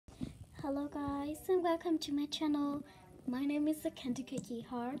Hello guys and welcome to my channel. My name is the Candy Cookie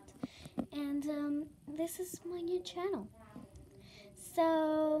Heart and this is my new channel.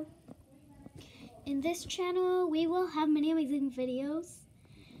 So in this channel we will have many amazing videos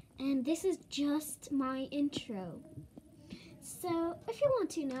and this is just my intro. So if you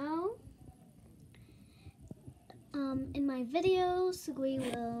want to know, in my videos we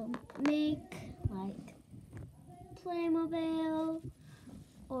will make like Playmobil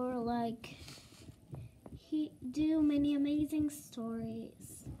or like do many amazing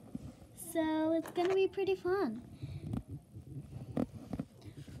stories. So it's gonna be pretty fun.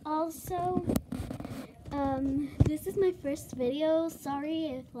 Also, this is my first video. Sorry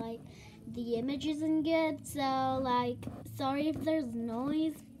if like the image isn't good. So like, sorry if there's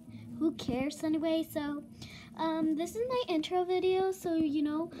noise. Who cares anyway? So, this is my intro video. So you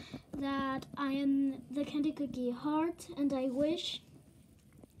know that I am the Candy Cookie Heart, and I wish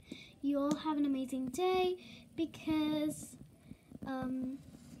you all have an amazing day because,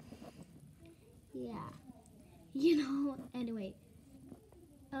 yeah, anyway,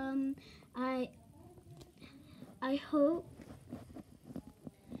 I hope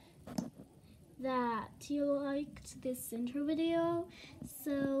that you liked this intro video,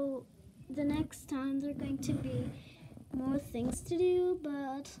 so the next time there are going to be more things to do,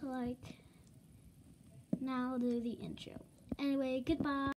 but like, now I'll do the intro. Anyway, goodbye.